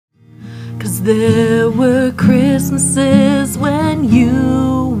'Cause there were Christmases when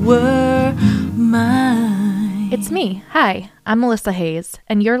you were mine. It's me. Hi, I'm Melissa Hayes,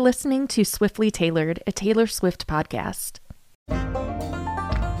 and you're listening to Swiftly Tailored, a Taylor Swift podcast.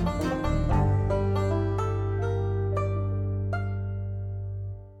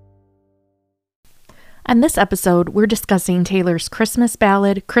 On this episode, we're discussing Taylor's Christmas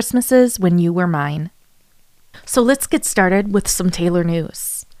ballad, Christmases When You Were Mine. So let's get started with some Taylor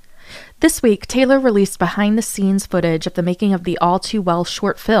news. This week, Taylor released behind-the-scenes footage of the making of the All Too Well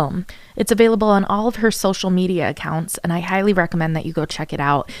short film. It's available on all of her social media accounts, and I highly recommend that you go check it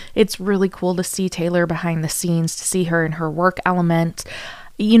out. It's really cool to see Taylor behind the scenes, to see her in her work element.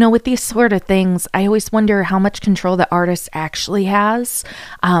 You know, with these sort of things, I always wonder how much control the artist actually has,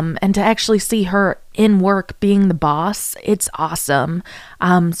 and to actually see her in work being the boss, it's awesome.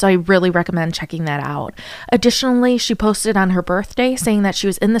 So I really recommend checking that out. Additionally, she posted on her birthday saying that she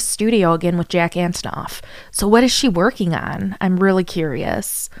was in the studio again with Jack Antonoff. So what is she working on? I'm really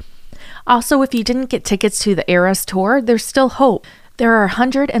curious. Also, if you didn't get tickets to the Eras tour, there's still hope. There are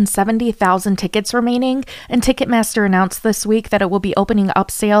 170,000 tickets remaining, and Ticketmaster announced this week that it will be opening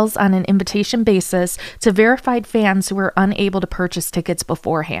up sales on an invitation basis to verified fans who were unable to purchase tickets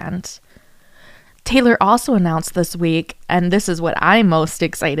beforehand. Taylor also announced this week, and this is what I'm most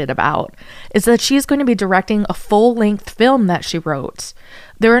excited about, is that she's going to be directing a full-length film that she wrote.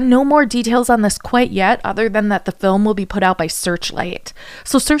 There are no more details on this quite yet, other than that the film will be put out by Searchlight.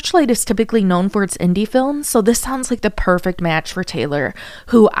 So Searchlight is typically known for its indie films, so this sounds like the perfect match for Taylor,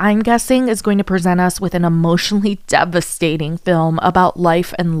 who I'm guessing is going to present us with an emotionally devastating film about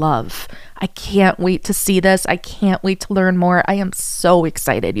life and love. I can't wait to see this. I can't wait to learn more. I am so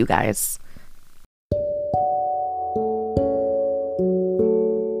excited, you guys.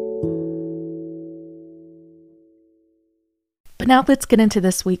 But now let's get into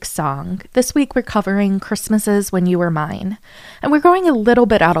this week's song. This week we're covering Christmases When You Were Mine. And we're going a little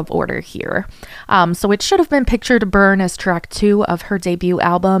bit out of order here. So it should have been Picture to Burn as track 2 of her debut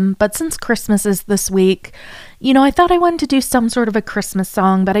album. But since Christmas is this week, you know, I thought I wanted to do some sort of a Christmas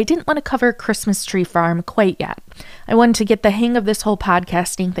song, but I didn't want to cover Christmas Tree Farm quite yet. I wanted to get the hang of this whole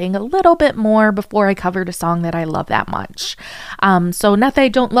podcasting thing a little bit more before I covered a song that I love that much. So not that I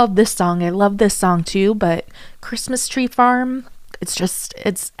don't love this song, I love this song too, but Christmas Tree Farm,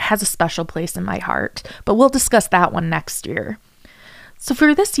 it has a special place in my heart. But we'll discuss that one next year. So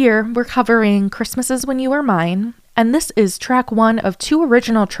for this year, we're covering Christmases When You Were Mine. And this is track 1 of 2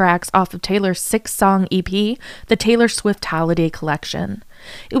 original tracks off of Taylor's 6-song EP, the Taylor Swift Holiday Collection.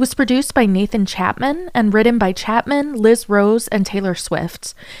 It was produced by Nathan Chapman and written by Chapman, Liz Rose, and Taylor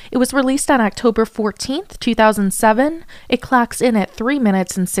Swift. It was released on October 14th, 2007. It clocks in at 3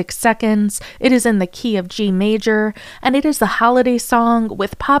 minutes and 6 seconds. It is in the key of G major, and it is a holiday song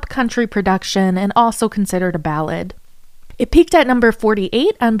with pop country production and also considered a ballad. It peaked at number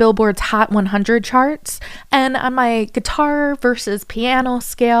 48 on Billboard's Hot 100 charts, and on my guitar versus piano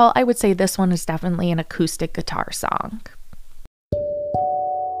scale, I would say this one is definitely an acoustic guitar song.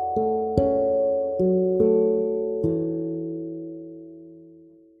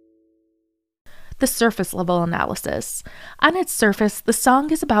 The surface level analysis. On its surface, the song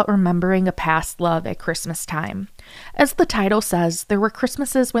is about remembering a past love at Christmas time. As the title says, there were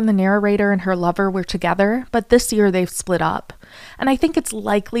Christmases when the narrator and her lover were together, but this year they've split up. And I think it's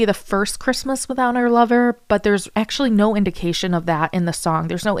likely the first Christmas without her lover, but there's actually no indication of that in the song.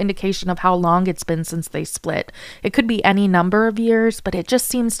 There's no indication of how long it's been since they split. It could be any number of years, but it just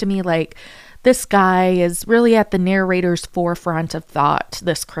seems to me like this guy is really at the narrator's forefront of thought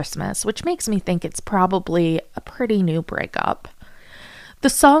this Christmas, which makes me think it's probably a pretty new breakup. The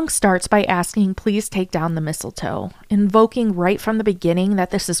song starts by asking, please take down the mistletoe, invoking right from the beginning that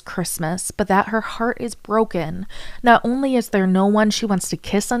this is Christmas, but that her heart is broken. Not only is there no one she wants to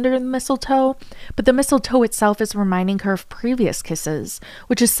kiss under the mistletoe, but the mistletoe itself is reminding her of previous kisses,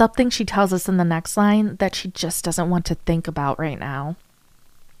 which is something she tells us in the next line that she just doesn't want to think about right now.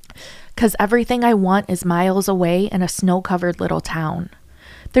 'Cause everything I want is miles away in a snow-covered little town.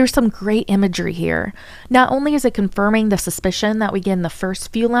 There's some great imagery here. Not only is it confirming the suspicion that we get in the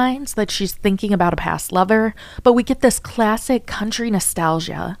first few lines that she's thinking about a past lover, but we get this classic country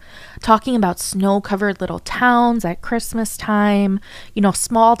nostalgia, talking about snow-covered little towns at Christmas time. You know,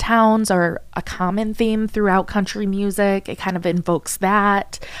 small towns are a common theme throughout country music. It kind of invokes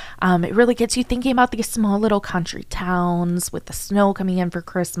that. It really gets you thinking about these small little country towns with the snow coming in for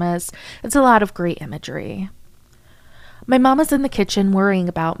Christmas. It's a lot of great imagery. My mama's in the kitchen worrying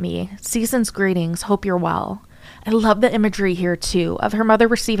about me. Season's greetings, hope you're well. I love the imagery here too of her mother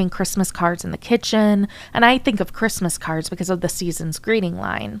receiving Christmas cards in the kitchen, and I think of Christmas cards because of the season's greeting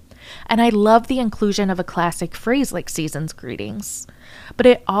line. And I love the inclusion of a classic phrase like season's greetings. But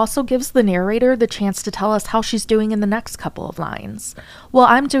it also gives the narrator the chance to tell us how she's doing in the next couple of lines. Well,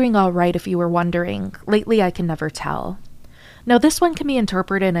 I'm doing all right if you were wondering. Lately I can never tell. Now, this one can be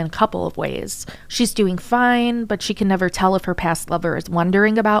interpreted in a couple of ways. She's doing fine, but she can never tell if her past lover is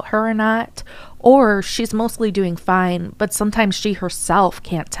wondering about her or not. Or she's mostly doing fine, but sometimes she herself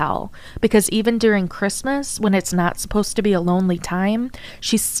can't tell. Because even during Christmas, when it's not supposed to be a lonely time,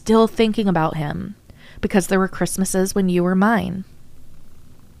 she's still thinking about him. Because there were Christmases when you were mine.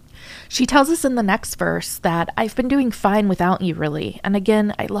 She tells us in the next verse that I've been doing fine without you, really. And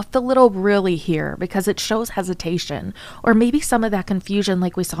again, I love the little really here because it shows hesitation, or maybe some of that confusion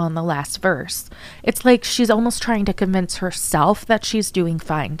like we saw in the last verse. It's like she's almost trying to convince herself that she's doing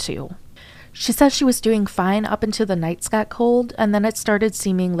fine too. She says she was doing fine up until the nights got cold, and then it started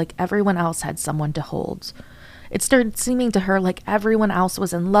seeming like everyone else had someone to hold. It started seeming to her like everyone else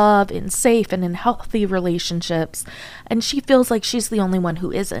was in love, in safe, and in healthy relationships, and she feels like she's the only one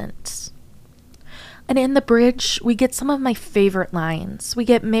who isn't. And in the bridge, we get some of my favorite lines. We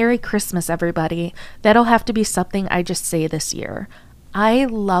get Merry Christmas, everybody. That'll have to be something I just say this year. I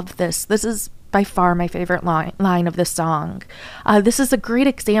love this. This is by far my favorite line of this song. This is a great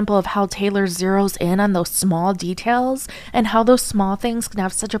example of how Taylor zeroes in on those small details and how those small things can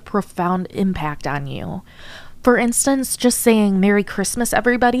have such a profound impact on you. For instance, just saying Merry Christmas,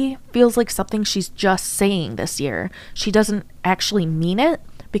 everybody feels like something she's just saying this year. She doesn't actually mean it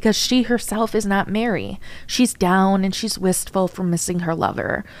because she herself is not merry. She's down and she's wistful from missing her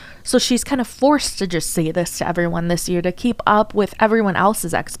lover. So she's kind of forced to just say this to everyone this year to keep up with everyone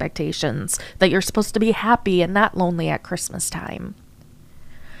else's expectations that you're supposed to be happy and not lonely at Christmas time.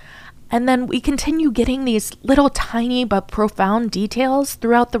 And then we continue getting these little tiny but profound details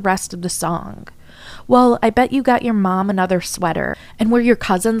throughout the rest of the song. Well, I bet you got your mom another sweater. And were your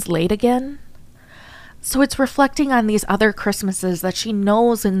cousins late again? So it's reflecting on these other Christmases that she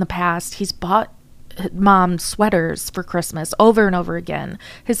knows in the past he's bought mom sweaters for Christmas over and over again.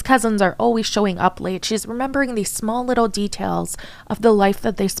 His cousins are always showing up late. She's remembering these small little details of the life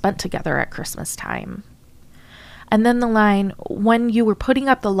that they spent together at Christmas time. And then the line, when you were putting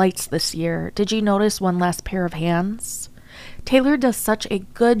up the lights this year, did you notice one last pair of hands? Taylor does such a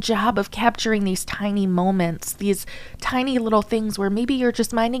good job of capturing these tiny moments, these tiny little things where maybe you're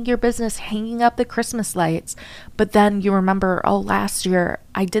just minding your business, hanging up the Christmas lights, but then you remember, oh, last year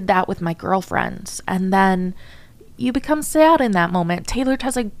I did that with my girlfriends, and then you become sad in that moment. Taylor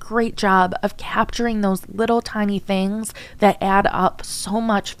does a great job of capturing those little tiny things that add up so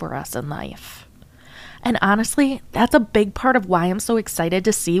much for us in life. And honestly, that's a big part of why I'm so excited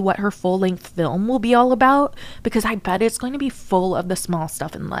to see what her full-length film will be all about, because I bet it's going to be full of the small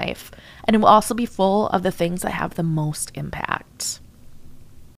stuff in life, and it will also be full of the things that have the most impact.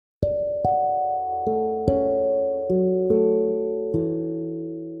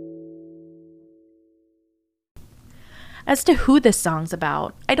 As to who this song's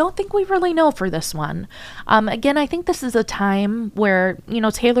about, I don't think we really know for this one. Again, I think this is a time where,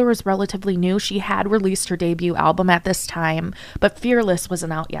 Taylor was relatively new. She had released her debut album at this time, but Fearless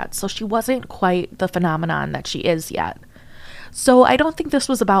wasn't out yet, so she wasn't quite the phenomenon that she is yet. So I don't think this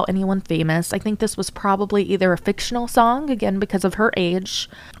was about anyone famous. I think this was probably either a fictional song, again, because of her age,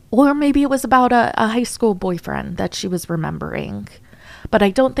 or maybe it was about a high school boyfriend that she was remembering. But I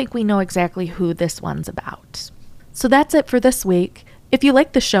don't think we know exactly who this one's about. So that's it for this week. If you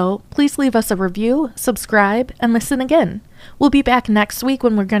like the show, please leave us a review, subscribe, and listen again. We'll be back next week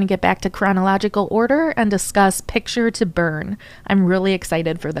when we're going to get back to chronological order and discuss Picture to Burn. I'm really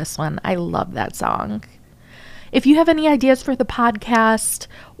excited for this one. I love that song. If you have any ideas for the podcast,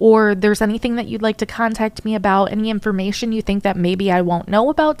 or there's anything that you'd like to contact me about, any information you think that maybe I won't know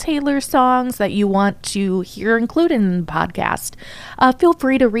about Taylor's songs that you want to hear included in the podcast, feel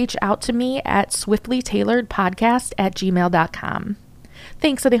free to reach out to me at swiftlytailoredpodcast@gmail.com.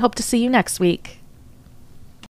 Thanks, and I hope to see you next week.